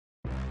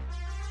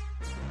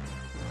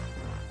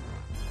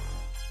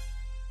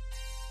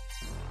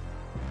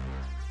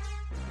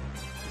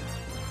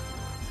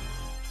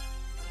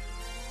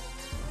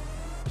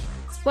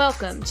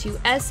Welcome to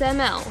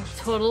SML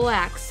Total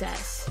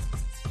Access,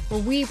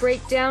 where we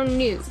break down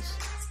news,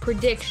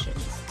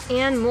 predictions,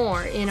 and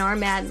more in our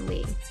Madden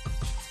League.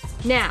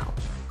 Now,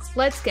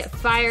 let's get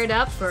fired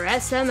up for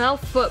SML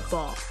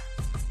football.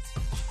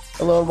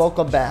 Hello and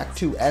welcome back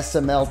to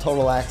SML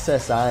Total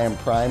Access. I am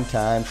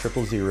Primetime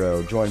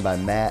 000, joined by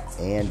Matt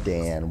and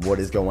Dan. What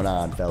is going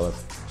on, fellas?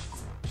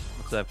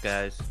 What's up,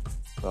 guys?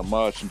 Not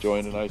much.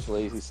 Enjoying a nice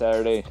lazy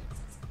Saturday.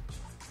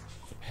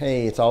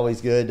 Hey, it's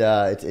always good.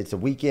 It's a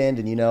weekend,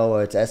 and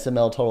it's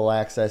SML Total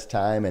Access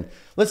time. And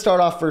let's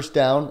start off first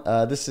down.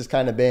 This has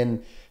kind of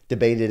been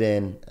debated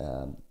in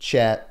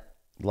chat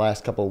the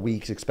last couple of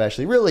weeks,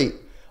 especially, really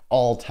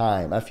all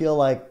time. I feel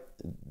like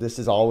this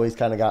has always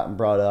kind of gotten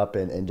brought up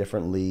in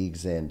different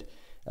leagues, and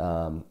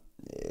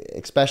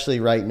especially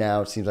right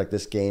now, it seems like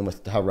this game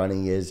with how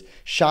running is.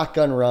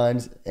 Shotgun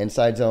runs,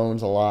 inside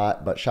zones a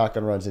lot, but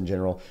shotgun runs in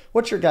general.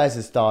 What's your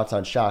guys' thoughts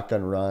on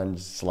shotgun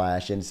runs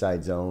 /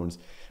 inside zones?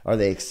 Are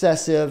they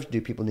excessive?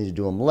 Do people need to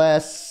do them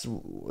less?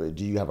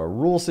 Do you have a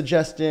rule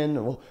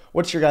suggestion?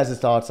 What's your guys'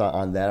 thoughts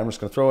on that? I'm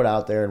just going to throw it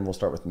out there, and we'll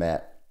start with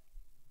Matt.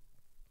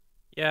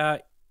 Yeah,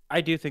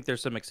 I do think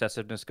there's some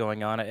excessiveness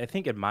going on. I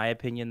think, in my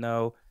opinion,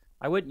 though,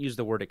 I wouldn't use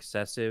the word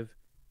excessive,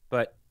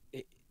 but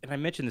and I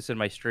mentioned this in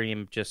my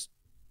stream,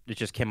 it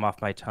just came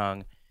off my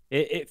tongue.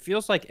 It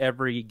feels like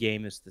every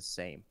game is the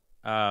same.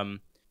 No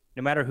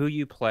matter who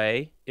you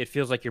play, it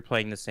feels like you're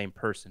playing the same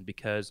person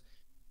because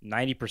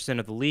 90%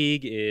 of the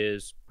league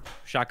is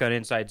shotgun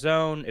inside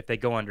zone. If they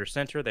go under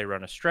center, they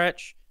run a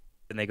stretch.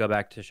 Then they go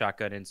back to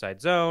shotgun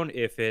inside zone.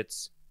 If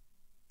it's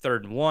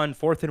 3rd and 1,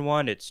 4th and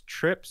 1, it's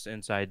trips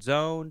inside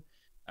zone.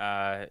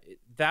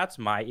 That's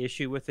my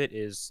issue with it.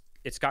 Is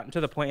it's gotten to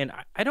the point, and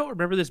I don't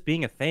remember this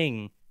being a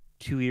thing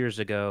 2 years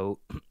ago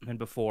and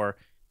before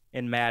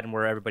in Madden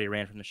where everybody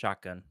ran from the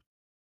shotgun.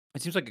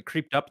 It seems like it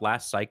creeped up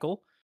last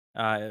cycle,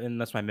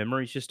 unless my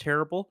memory is just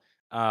terrible.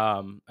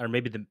 Or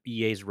maybe the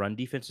EA's run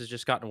defense has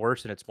just gotten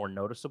worse and it's more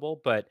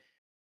noticeable. But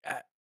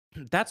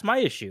that's my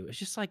issue. It's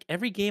just like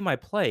every game I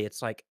play,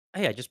 it's like,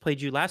 hey, I just played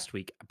you last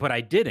week, but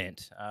I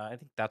didn't. I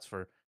think that's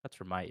where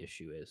my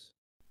issue is.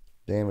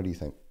 Dan, what do you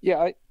think?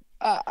 Yeah,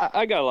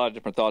 I got a lot of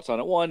different thoughts on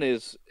it. One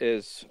is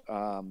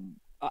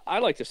I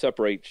like to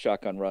separate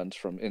shotgun runs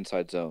from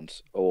inside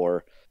zones,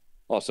 or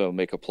also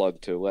make a plug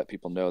to let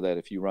people know that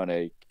if you run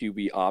a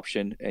QB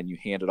option and you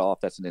hand it off,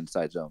 that's an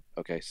inside zone.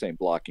 Okay, same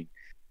blocking.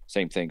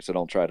 Same thing, so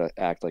don't try to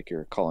act like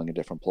you're calling a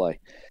different play.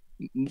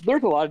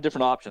 There's a lot of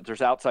different options.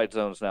 There's outside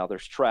zones now.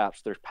 There's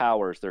traps. There's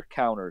powers. There's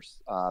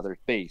counters. There's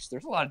base.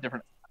 There's a lot of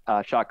different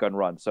shotgun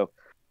runs. So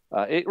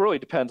it really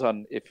depends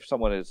on if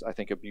someone is, I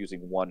think, abusing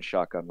one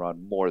shotgun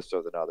run more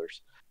so than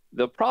others.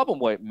 The problem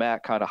what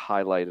Matt kind of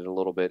highlighted a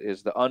little bit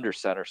is the under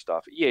center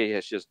stuff. EA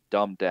has just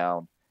dumbed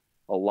down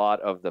a lot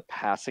of the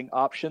passing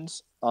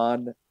options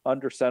on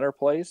under center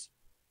plays.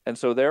 And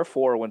so,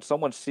 therefore, when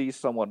someone sees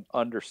someone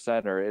under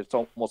center, it's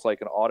almost like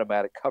an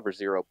automatic cover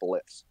zero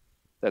blitz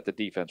that the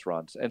defense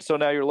runs. And so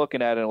now you're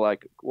looking at it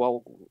like,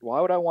 well,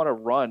 why would I want to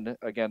run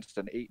against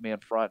an 8-man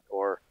front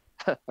or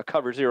a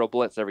cover zero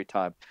blitz every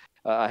time?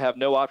 I have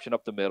no option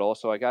up the middle,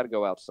 so I got to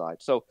go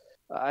outside. So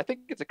I think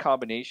it's a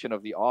combination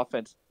of the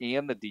offense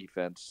and the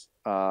defense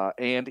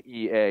and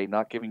EA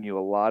not giving you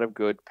a lot of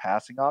good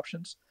passing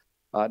options.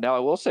 Now, I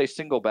will say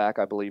single back,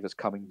 I believe, is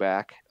coming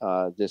back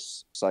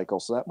this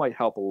cycle, so that might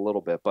help a little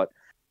bit. But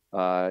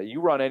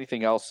you run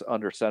anything else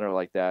under center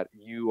like that,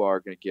 you are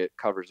going to get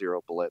cover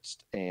zero blitzed.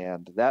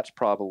 And that's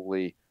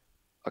probably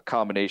a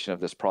combination of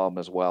this problem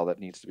as well that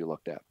needs to be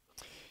looked at.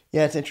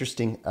 Yeah, it's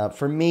interesting.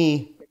 For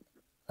me,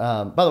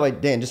 by the way,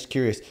 Dan, just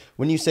curious,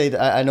 when you say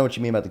that, I know what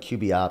you mean about the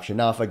QB option.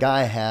 Now, if a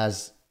guy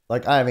has,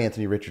 like I have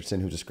Anthony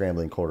Richardson, who's a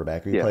scrambling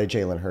quarterback, or you play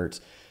Jalen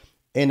Hurts,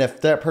 and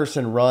if that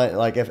person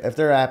if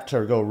they're apt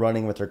to go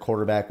running with their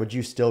quarterback, would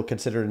you still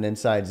consider it an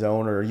inside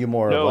zone, or are you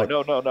more No, not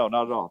at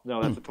all. No,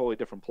 that's a totally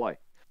different play.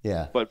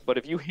 Yeah. But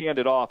if you hand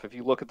it off, if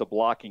you look at the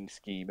blocking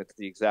scheme, it's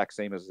the exact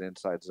same as the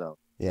inside zone.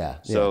 Yeah.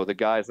 So the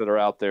guys that are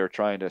out there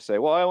trying to say,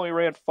 well, I only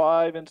ran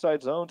 5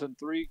 inside zones and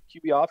 3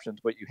 QB options,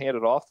 but you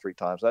handed off 3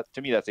 times. That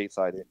to me, that's 8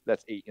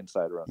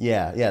 inside runs.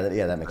 Yeah,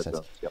 that makes sense.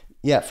 Yep.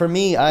 Yeah, for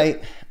me, I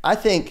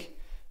think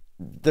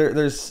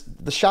there's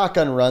the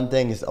shotgun run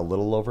thing is a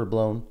little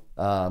overblown.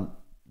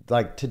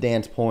 Like to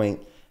Dan's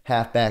point,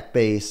 halfback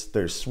base,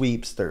 there's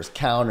sweeps, there's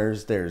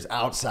counters, there's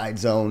outside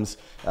zones.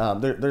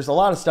 There's a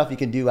lot of stuff you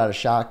can do out of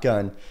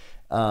shotgun.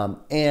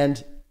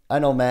 And I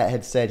know Matt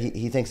had said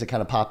he thinks it kind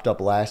of popped up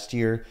last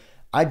year.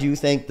 I do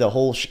think the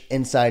whole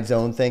inside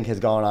zone thing has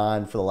gone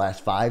on for the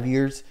last 5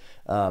 years.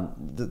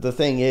 The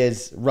thing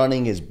is,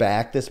 running is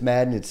back this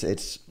Madden.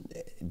 It's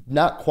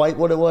not quite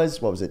what it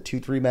was. What was it,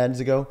 2-3 Maddens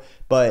ago?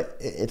 But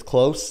it's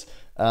close.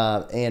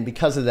 And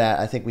because of that,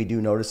 I think we do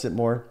notice it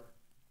more.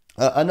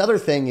 Another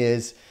thing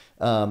is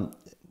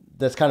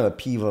that's kind of a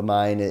peeve of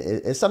mine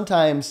is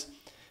sometimes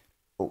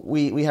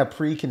we have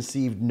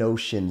preconceived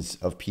notions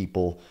of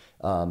people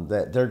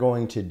that they're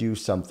going to do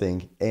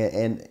something,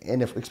 and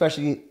if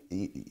especially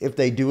if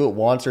they do it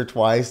once or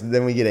twice,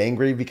 then we get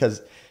angry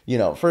because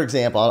for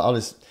example, I'll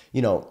just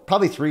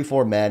probably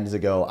 3-4 Maddens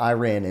ago, I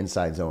ran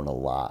inside zone a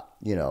lot,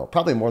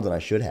 probably more than I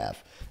should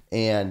have,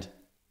 and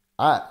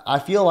I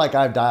feel like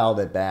I've dialed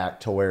it back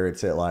to where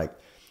it's at like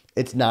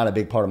it's not a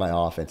big part of my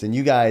offense. And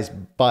you guys,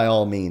 by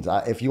all means,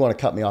 if you want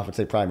to cut me off and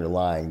say Prime, you're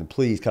lying, then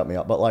please cut me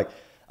off. But like,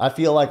 I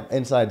feel like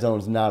inside zone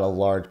is not a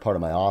large part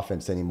of my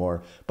offense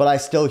anymore. But I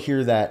still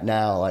hear that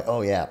now, like,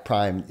 oh yeah,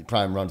 Prime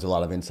runs a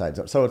lot of inside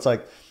zone. So it's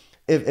like,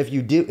 if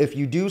you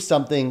do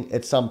something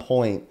at some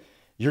point,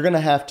 you're gonna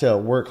have to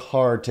work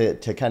hard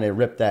to kind of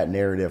rip that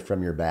narrative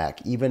from your back,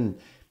 even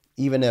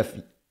if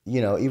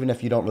even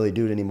if you don't really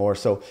do it anymore.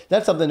 So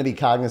that's something to be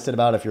cognizant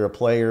about if you're a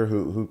player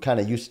who kind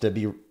of used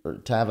to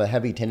have a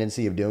heavy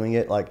tendency of doing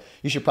it. Like,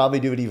 you should probably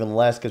do it even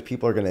less because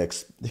people are going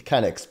to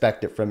kind of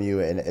expect it from you,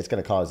 and it's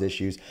going to cause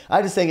issues.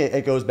 I just think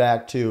it goes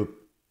back to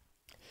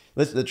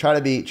let's try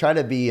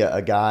to be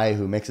a guy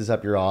who mixes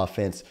up your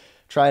offense.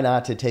 Try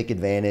not to take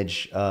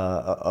advantage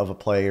of a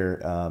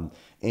player.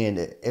 And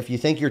if you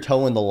think you're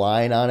towing the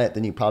line on it,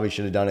 then you probably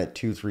should have done it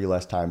 2-3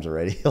 less times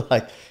already.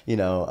 But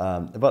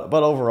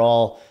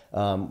overall,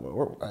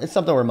 it's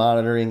something we're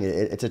monitoring.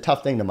 It's a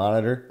tough thing to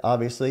monitor,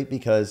 obviously,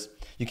 because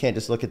you can't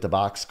just look at the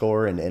box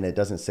score and it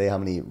doesn't say how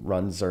many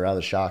runs are out of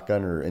the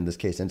shotgun, or in this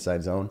case,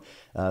 inside zone.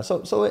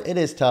 So it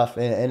is tough,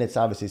 and it's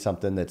obviously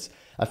something that's,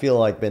 I feel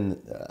like,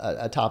 been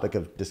a topic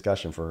of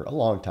discussion for a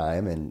long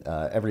time. And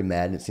every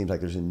Madden, it seems like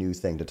there's a new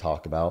thing to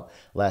talk about.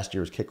 Last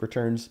year's kick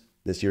returns,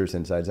 this year's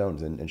inside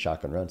zones and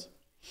shotgun runs.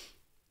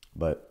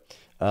 But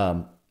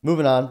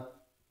moving on,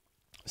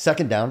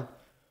 second down.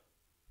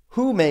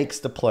 Who makes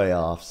the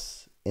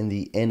playoffs in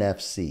the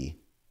NFC?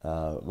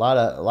 A lot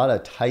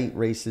of tight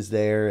races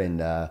there, and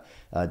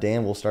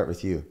Dan, we'll start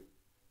with you.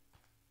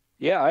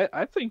 Yeah,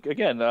 I think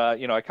again,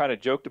 I kind of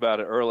joked about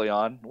it early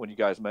on when you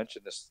guys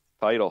mentioned this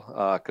title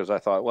because I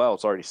thought, well,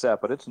 it's already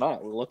set, but it's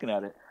not. We're looking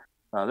at it.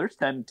 There's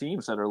 10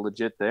 teams that are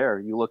legit there.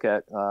 You look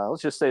at,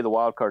 let's just say the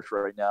wild cards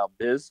right now: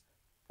 Biz,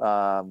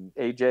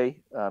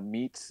 AJ,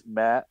 Meats,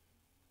 Matt,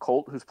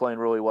 Colt, who's playing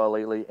really well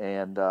lately,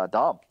 and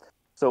Dom.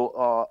 So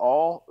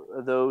all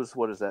of those,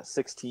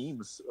 6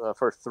 teams,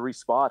 first 3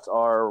 spots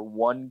are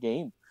one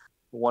game,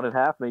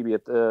 1.5 maybe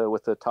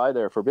with the tie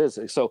there for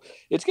Biz. So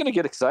it's going to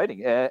get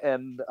exciting.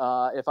 And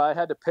if I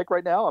had to pick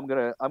right now, I'm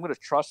gonna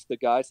trust the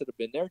guys that have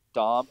been there,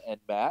 Dom and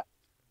Matt,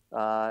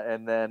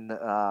 and then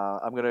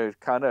I'm gonna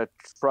kind of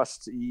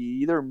trust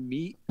either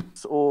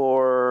Meats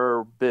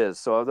or Biz.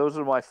 So those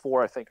are my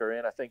 4 I think are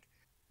in. I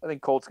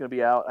think Colt's going to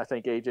be out. I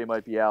think AJ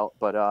might be out,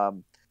 but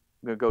I'm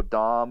going to go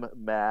Dom,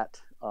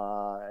 Matt,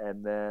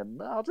 and then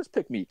I'll just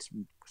pick Meats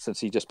since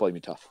he just played me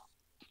tough.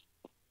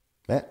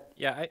 Matt?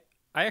 Yeah,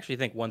 I actually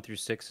think 1 through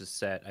 6 is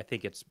set. I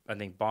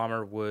think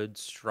Bomber,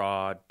 Woods,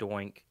 Straw,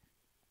 Doink,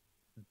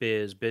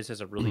 Biz. Biz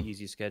has a really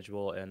easy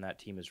schedule, and that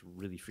team is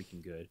really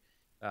freaking good.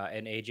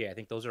 And AJ, I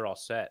think those are all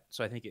set.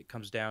 So I think it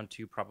comes down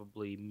to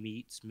probably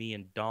Meats, me,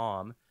 and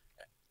Dom.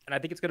 And I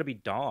think it's going to be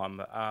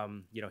Dom.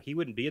 He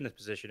wouldn't be in this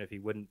position if he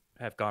wouldn't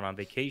have gone on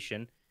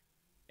vacation.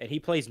 And he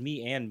plays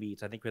me and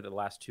Meats, I think, for the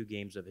last 2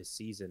 games of his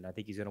season. I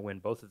think he's going to win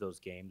both of those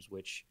games,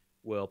 which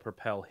will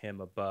propel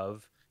him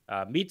above.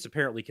 Meats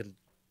apparently can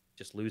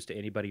just lose to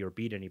anybody or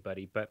beat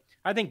anybody. But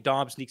I think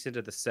Dom sneaks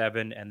into the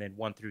 7, and then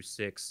 1 through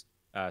 6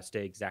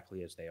 stay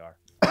exactly as they are.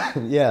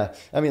 Yeah.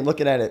 I mean,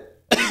 looking at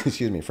it,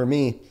 excuse me, for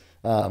me,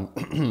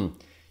 Dom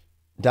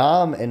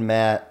and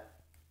Matt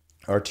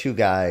are 2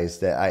 guys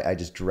that I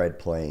just dread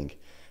playing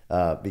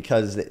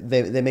because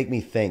they make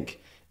me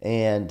think.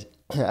 And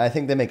I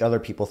think they make other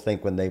people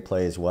think when they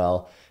play as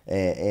well.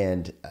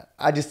 And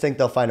I just think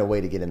they'll find a way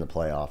to get in the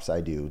playoffs.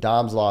 I do.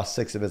 Dom's lost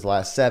 6 of his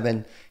last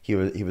 7. He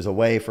was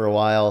away for a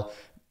while.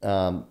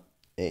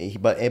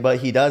 But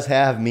he does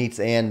have Meats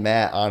and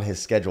Matt on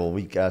his schedule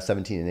week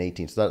 17 and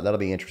 18. So that'll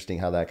be interesting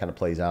how that kind of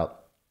plays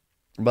out.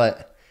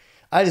 But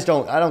I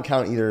don't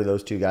count either of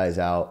those 2 guys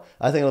out.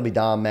 I think it'll be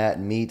Dom, Matt,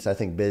 and Meats. I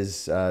think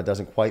Biz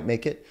doesn't quite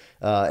make it.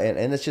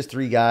 And it's just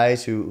 3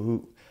 guys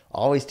who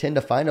always tend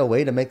to find a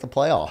way to make the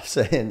playoffs.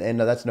 And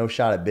that's no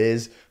shot at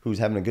Biz, who's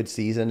having a good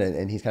season,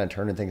 and he's kind of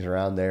turning things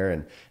around there,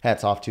 and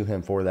hats off to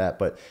him for that.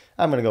 But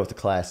I'm going to go with the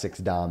classics,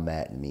 Dom,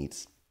 Matt, and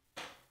Meats.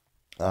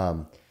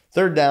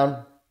 Third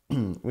down,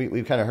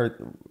 we've kind of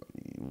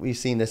we've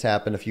seen this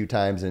happen a few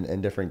times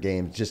in different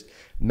games. Just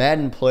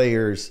Madden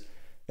players,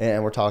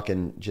 and we're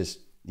talking just,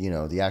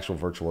 the actual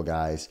virtual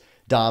guys,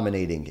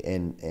 dominating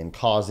and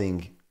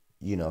causing,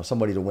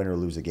 somebody to win or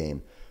lose a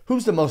game.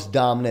 Who's the most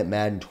dominant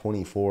Madden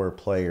 24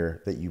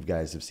 player that you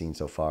guys have seen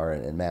so far?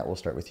 And Matt, we'll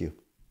start with you.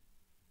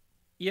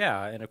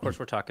 Yeah, and of course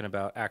we're talking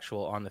about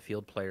actual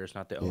on-the-field players,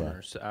 not the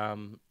owners. Yeah.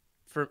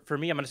 For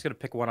me, I'm just going to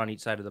pick one on each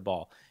side of the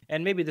ball.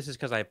 And maybe this is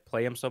because I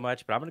play him so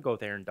much, but I'm going to go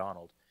with Aaron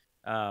Donald.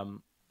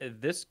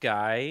 This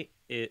guy,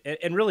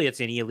 and really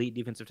it's any elite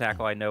defensive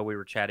tackle. I know we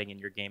were chatting in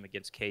your game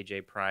against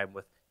KJ Prime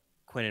with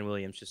Quinnen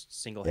Williams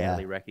just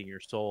single-handedly wrecking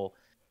your soul.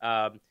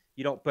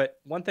 But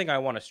one thing I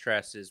want to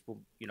stress is,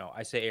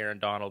 I say Aaron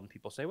Donald, and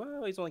people say,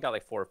 well, he's only got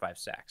like 4 or 5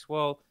 sacks.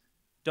 Well,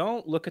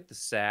 don't look at the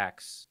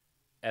sacks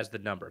as the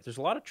number. There's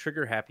a lot of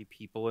trigger happy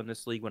people in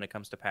this league when it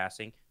comes to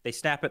passing. They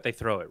snap it, they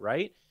throw it,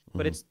 right?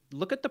 But it's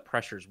look at the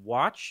pressures.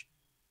 Watch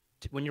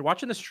when you're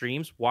watching the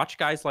streams, watch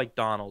guys like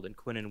Donald and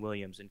Quinnen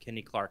Williams and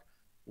Kenny Clark.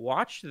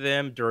 Watch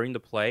them during the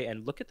play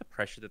and look at the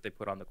pressure that they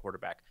put on the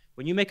quarterback.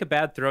 When you make a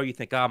bad throw, you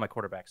think, my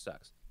quarterback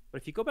sucks.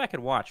 But if you go back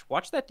and watch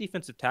that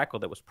defensive tackle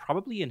that was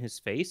probably in his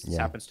face. This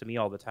happens to me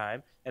all the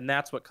time, and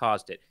that's what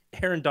caused it.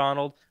 Aaron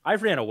Donald,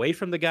 I've ran away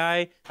from the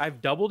guy.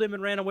 I've doubled him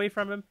and ran away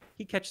from him.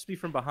 He catches me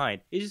from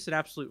behind. He's just an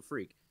absolute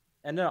freak.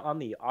 And then on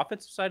the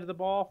offensive side of the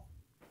ball,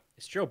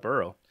 it's Joe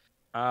Burrow.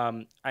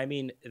 I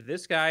mean,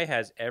 this guy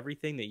has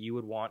everything that you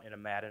would want in a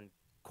Madden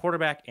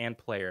quarterback and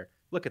player.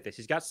 Look at this.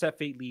 He's got set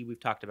feet lead. We've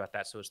talked about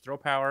that. So his throw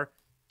power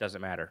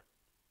doesn't matter.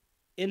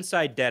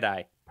 Inside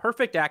deadeye,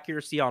 perfect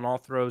accuracy on all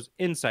throws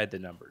inside the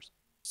numbers.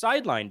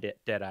 Sideline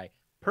deadeye,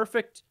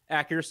 perfect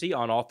accuracy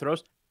on all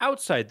throws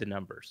outside the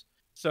numbers.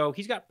 So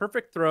he's got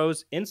perfect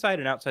throws inside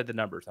and outside the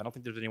numbers. I don't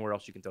think there's anywhere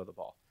else you can throw the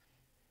ball.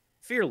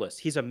 Fearless.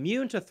 He's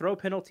immune to throw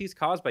penalties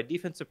caused by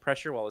defensive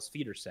pressure while his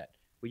feet are set.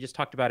 We just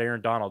talked about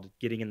Aaron Donald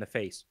getting in the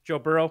face. Joe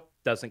Burrow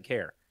doesn't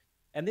care.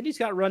 And then he's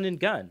got run and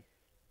gun.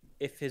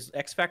 If his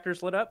X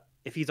factor's lit up,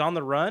 if he's on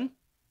the run,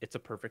 it's a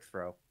perfect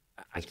throw.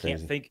 I can't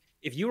think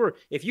if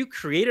you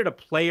created a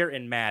player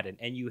in Madden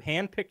and you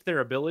handpicked their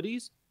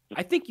abilities,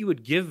 I think you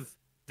would give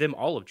them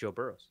all of Joe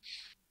Burrow's.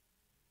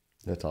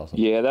 That's awesome.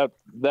 Yeah, that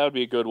would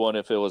be a good one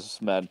if it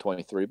was Madden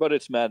 23, but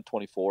it's Madden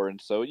 24,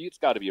 and so it's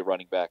got to be a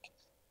running back.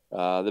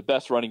 The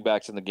best running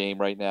backs in the game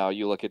right now.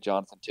 You look at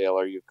Jonathan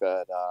Taylor, you've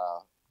got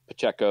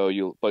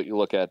Pacheco, but you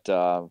look at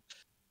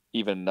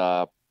even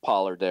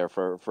Pollard there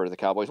for the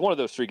Cowboys. One of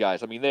those three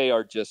guys. I mean, they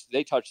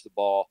touch the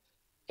ball,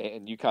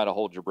 and you kind of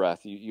hold your breath.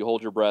 You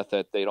hold your breath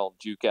that they don't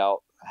juke out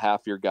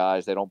half your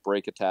guys. They don't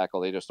break a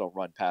tackle. They just don't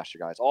run past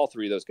your guys. All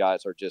three of those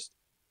guys are just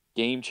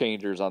game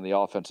changers on the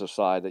offensive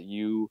side that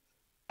you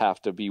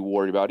have to be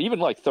worried about. Even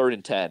like 3rd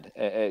and 10,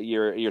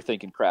 you're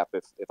thinking, crap,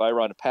 if I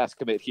run a pass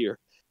commit here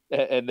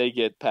and they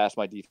get past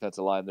my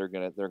defensive line, they're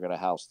gonna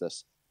house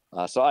this.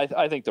 So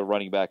I think the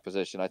running back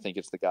position, I think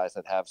it's the guys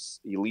that have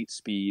elite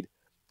speed,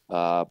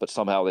 but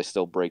somehow they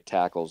still break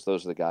tackles.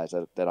 Those are the guys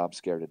that I'm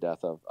scared to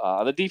death of.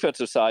 On the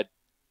defensive side,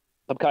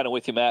 I'm kind of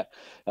with you, Matt.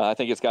 I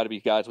think it's got to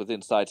be guys with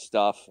inside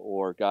stuff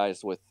or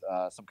guys with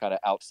some kind of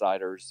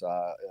outsiders,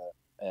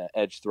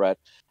 edge threat.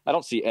 I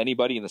don't see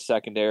anybody in the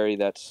secondary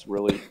that's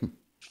really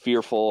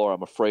fearful or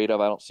I'm afraid of.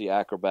 I don't see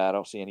Acrobat. I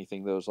don't see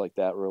anything those like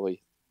that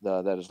really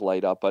that is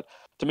laid up. But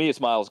to me, it's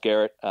Myles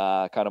Garrett,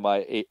 kind of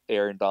my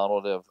Aaron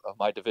Donald of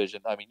my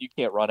division. I mean, you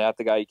can't run at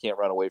the guy. You can't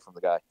run away from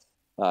the guy.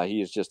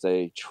 He is just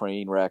a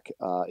train wreck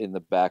in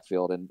the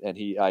backfield, and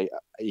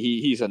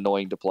he's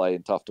annoying to play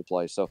and tough to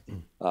play. So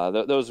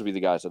those would be the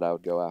guys that I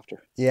would go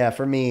after. Yeah,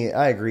 for me,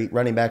 I agree.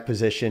 Running back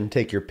position,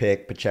 take your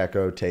pick,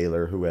 Pacheco,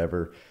 Taylor,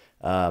 whoever.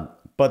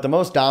 But the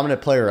most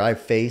dominant player I've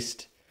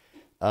faced,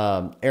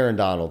 Aaron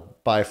Donald,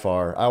 by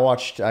far.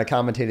 I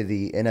commentated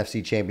the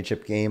NFC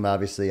Championship game.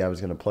 Obviously, I was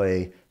going to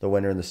play the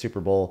winner in the Super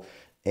Bowl,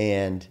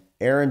 and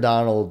Aaron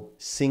Donald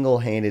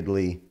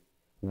single-handedly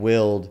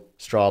willed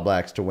Straw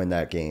Blacks to win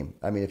that game.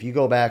 I mean, if you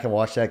go back and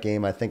watch that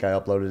game, I think I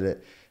uploaded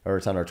it, or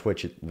it's on our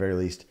Twitch at the very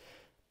least.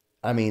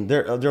 I mean,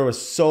 there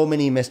was so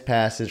many missed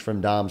passes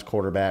from Dom's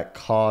quarterback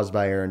caused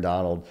by Aaron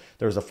Donald.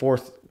 There was a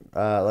fourth, it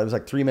was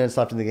like 3 minutes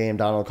left in the game.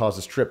 Donald caused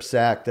a strip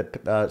sack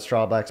that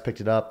Straw Blacks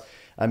picked it up.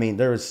 I mean,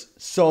 there was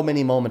so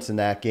many moments in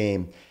that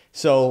game.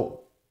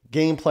 So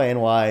game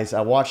plan wise,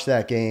 I watched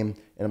that game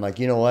and I'm like,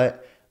 you know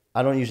what?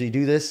 I don't usually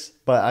do this,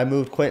 but I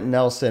moved Quentin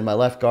Nelson, my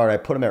left guard. I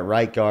put him at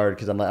right guard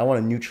because I'm like, I want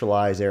to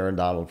neutralize Aaron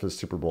Donald for the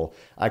Super Bowl.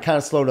 I kind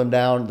of slowed him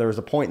down. There was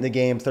a point in the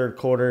game, third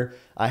quarter,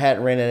 I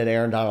hadn't ran it at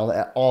Aaron Donald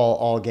at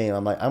all game.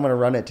 I'm like, I'm going to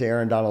run it to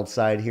Aaron Donald's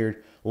side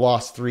here.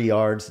 Lost 3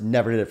 yards,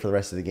 never did it for the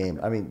rest of the game.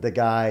 I mean, the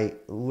guy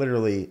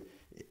literally,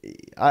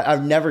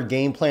 I've never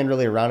game planned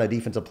really around a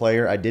defensive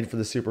player. I did for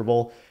the Super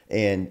Bowl,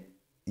 and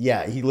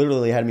yeah, he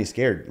literally had me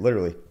scared.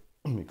 Literally,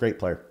 great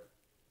player.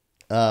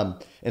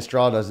 And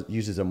Straw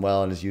uses him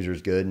well, and his user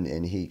is good,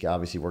 and he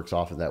obviously works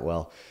off of that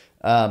well.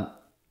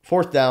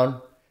 4th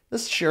down,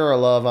 let's share our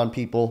love on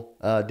people.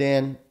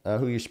 Dan,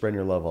 who you spreading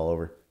your love all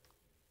over?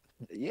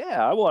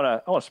 Yeah, I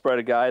want to spread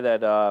a guy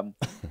that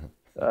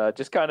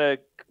just kind of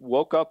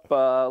woke up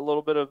a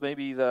little bit of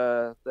maybe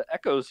the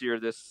echoes here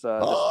this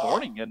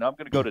morning, and I'm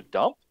going to go to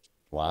Dump.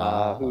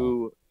 Wow.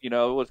 Who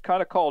was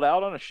kind of called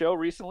out on a show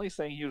recently,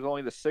 saying he was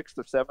only the 6th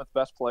or 7th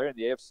best player in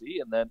the AFC,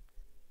 and then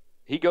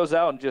he goes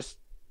out and just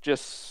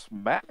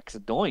smacks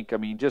Doink. I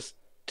mean, just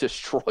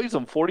destroys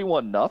them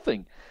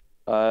 41-0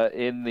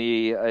 in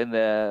the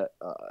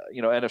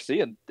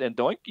NFC, and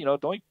Doink,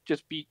 Doink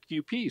just beat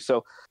QP.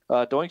 So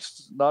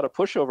Doink's not a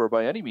pushover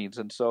by any means,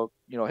 and so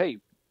hey,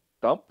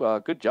 Dump,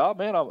 good job,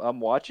 man.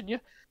 I'm watching you.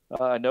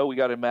 I know we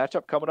got a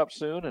matchup coming up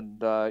soon,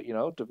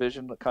 and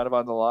division kind of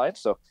on the line.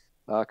 So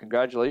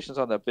congratulations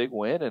on that big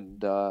win,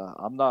 and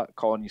I'm not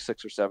calling you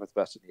 6th or 7th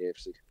best in the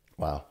AFC.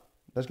 Wow,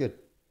 that's good.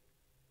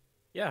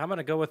 Yeah, I'm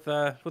gonna go with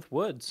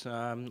Woods.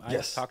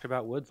 I talked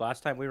about Woods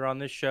last time we were on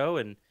this show,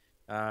 and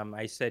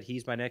I said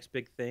he's my next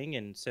big thing,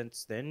 and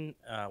since then,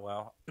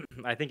 well,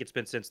 I think it's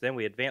been since then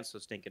we advanced so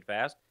stinking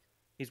fast.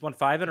 He's won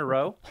 5 in a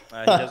row.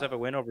 He does have a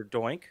win over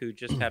Doink, who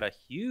just had a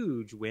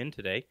huge win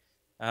today.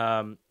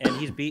 And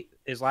he's beat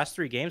his last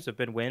 3 games have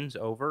been wins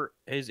over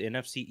his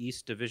NFC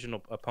East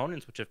divisional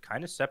opponents, which have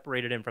kind of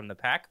separated him from the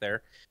pack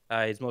there.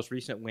 His most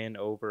recent win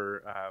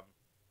over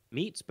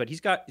Meats, but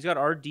he's got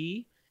RD,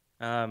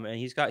 and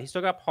he's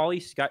still got Paulie.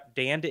 He's got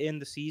Dan to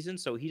end the season,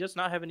 so he does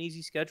not have an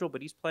easy schedule,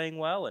 but he's playing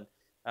well. And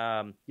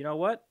you know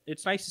what?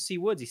 It's nice to see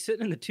Woods. He's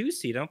sitting in the 2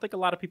 seed. I don't think a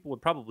lot of people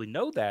would probably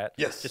know that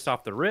just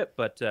off the rip,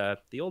 but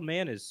the old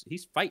man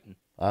he's fighting.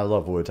 I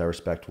love Woods. I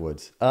respect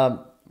Woods.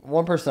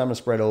 One person I'm gonna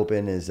spread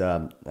open is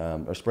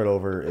or spread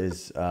over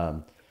is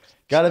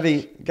gotta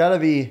be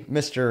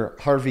Mr.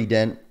 Harvey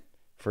Dent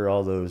for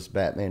all those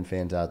Batman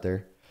fans out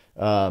there.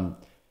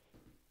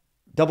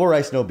 Double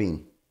rice, no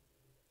bean.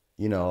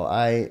 You know,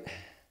 I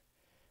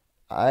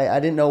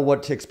didn't know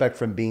what to expect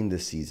from Bean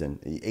this season.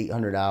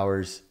 800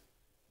 hours,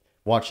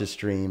 watches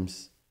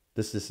streams,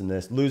 this and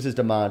this. Loses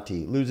to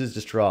Monty, loses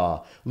to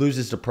Straw,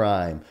 loses to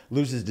Prime,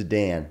 loses to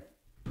Dan.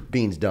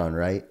 Bean's done,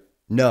 right?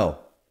 No.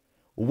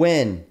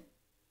 Win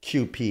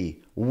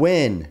QP,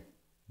 win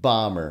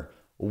Bomber,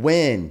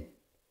 win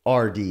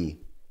RD.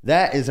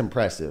 That is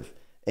impressive.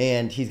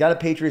 And he's got a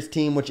Patriots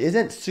team which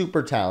isn't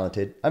super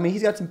talented. I mean,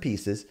 he's got some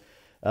pieces.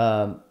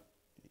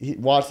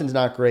 Watson's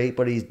not great,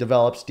 but he's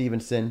developed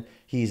Stevenson.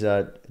 He's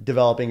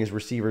developing his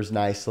receivers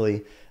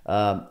nicely.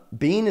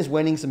 Bean is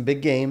winning some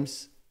big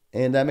games,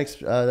 and that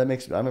makes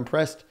I'm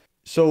impressed.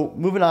 So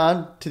moving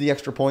on to the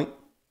extra point,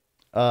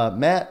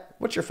 Matt,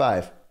 what's your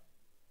 5?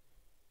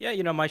 Yeah,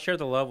 you know, my share of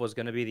the love was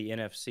going to be the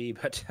NFC,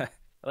 but I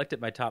looked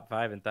at my top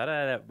 5 and thought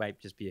that might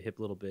just be a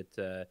little bit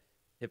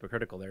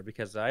hypocritical there,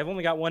 because I've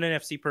only got one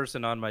NFC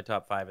person on my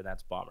top 5, and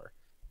that's Bomber,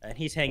 and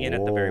he's hanging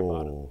at the very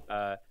bottom.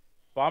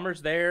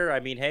 Bomber's there. I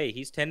mean, hey,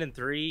 he's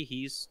 10-3.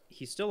 He's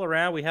still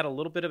around. We had a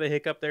little bit of a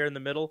hiccup there in the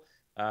middle.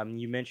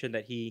 You mentioned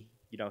that he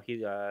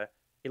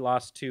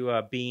lost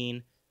to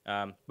Bean,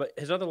 but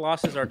his other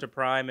losses are to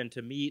Prime and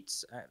to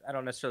Meats. I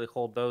don't necessarily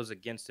hold those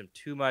against him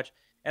too much,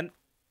 and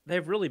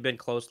they've really been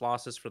close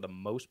losses for the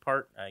most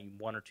part,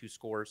 1 or 2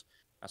 scores.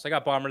 So I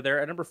got Bomber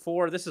there. At number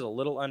 4, this is a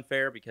little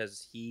unfair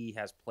because he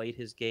has played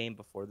his game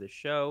before this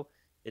show.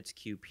 It's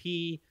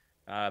QP.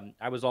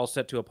 I was all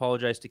set to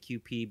apologize to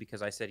QP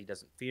because I said he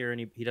doesn't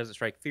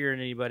strike fear in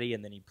anybody,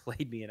 and then he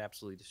played me and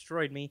absolutely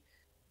destroyed me.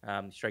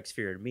 He strikes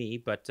fear in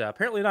me, but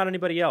apparently not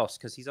anybody else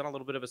because he's on a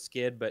little bit of a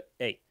skid. But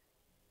hey,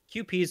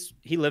 he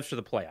lives for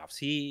the playoffs.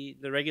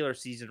 The regular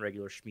season,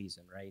 regular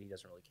schmeezin', right? He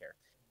doesn't really care.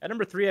 At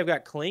number 3, I've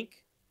got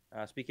Clink.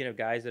 Speaking of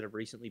guys that have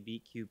recently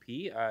beat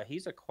QP,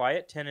 he's a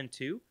quiet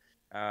 10-2.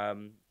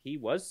 He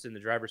was in the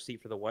driver's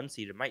seat for the 1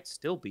 seed. It might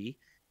still be.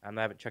 I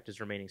haven't checked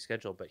his remaining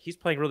schedule, but he's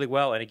playing really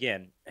well. And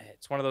again,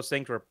 it's one of those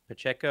things where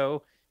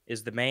Pacheco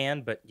is the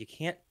man, but you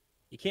can't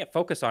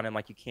focus on him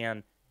like you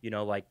can,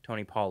 like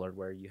Tony Pollard,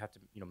 where you have to,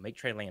 make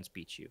Trey Lance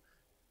beat you,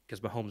 because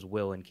Mahomes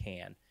will and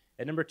can.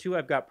 At number 2,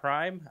 I've got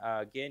Prime.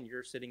 Again,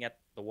 you're sitting at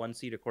the 1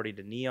 seed according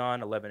to Neon,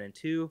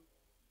 11-2.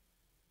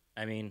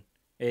 I mean,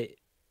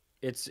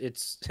 it's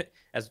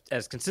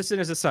as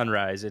consistent as a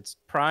sunrise. It's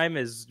Prime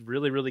is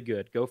really, really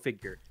good. Go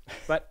figure.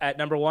 But at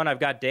number 1, I've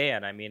got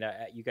Dan. I mean,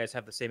 you guys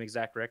have the same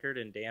exact record,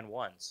 and Dan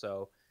won.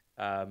 So,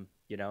 at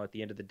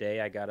the end of the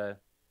day, I gotta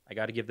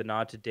give the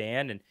nod to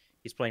Dan, and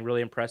he's playing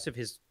really impressive.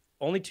 His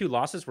only 2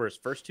 losses were his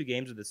first 2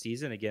 games of the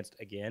season against,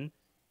 again,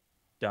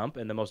 Dump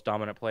and the most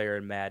dominant player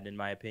in Madden, in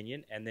my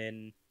opinion, and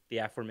then the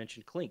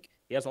aforementioned Clink.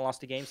 He hasn't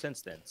lost a game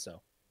since then.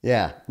 So.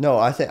 Yeah, no,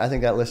 I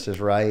think that list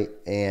is right,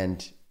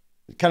 and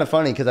kind of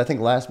funny because I think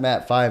last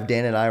Matt 5,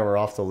 Dan and I were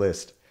off the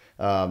list,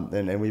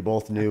 and we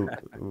both knew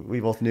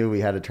we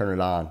had to turn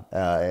it on,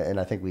 and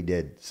I think we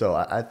did. So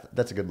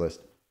that's a good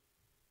list.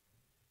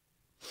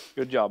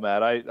 Good job,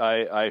 Matt.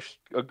 I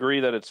agree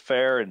that it's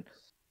fair, and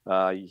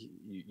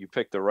you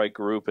picked the right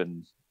group,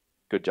 and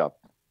good job.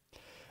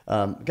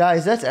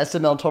 Guys, that's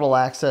SML Total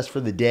Access for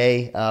the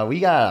day.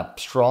 We got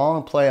a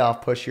strong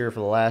playoff push here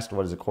for the last,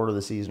 quarter of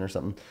the season or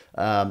something.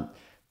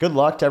 Good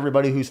luck to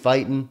everybody who's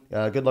fighting.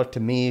 Good luck to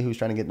me who's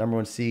trying to get number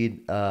 1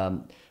 seed.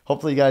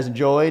 Hopefully you guys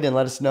enjoyed, and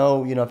let us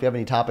know, if you have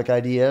any topic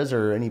ideas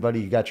or anybody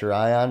you got your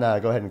eye on,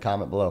 go ahead and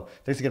comment below.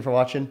 Thanks again for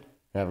watching,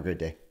 and have a great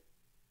day.